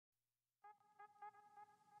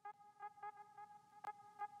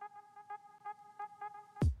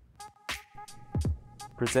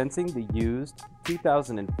Presenting the used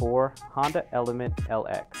 2004 Honda Element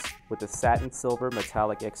LX with a satin silver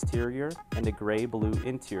metallic exterior and a gray-blue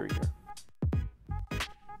interior.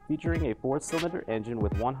 Featuring a 4-cylinder engine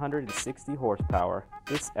with 160 horsepower,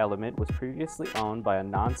 this Element was previously owned by a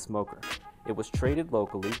non-smoker. It was traded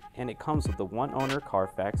locally, and it comes with a one-owner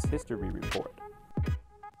Carfax history report.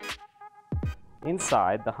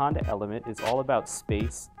 Inside, the Honda Element is all about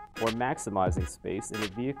space, or maximizing space in a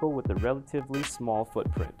vehicle with a relatively small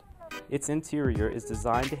footprint. Its interior is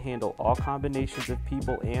designed to handle all combinations of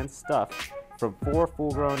people and stuff, from 4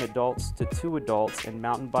 full-grown adults to 2 adults and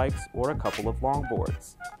mountain bikes or a couple of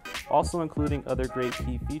longboards, also including other great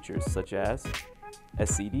key features such as a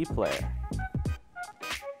CD player,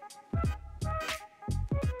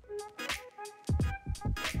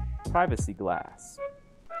 privacy glass,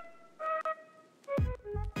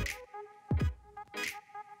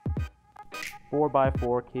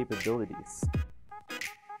 four-by-four capabilities,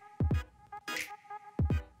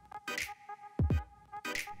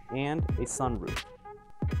 and a sunroof.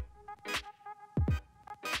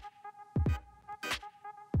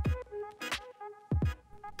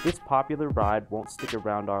 This popular ride won't stick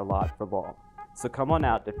around our lot for long, so come on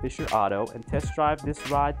out to Fisher Auto and test drive this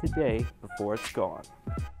ride today before it's gone.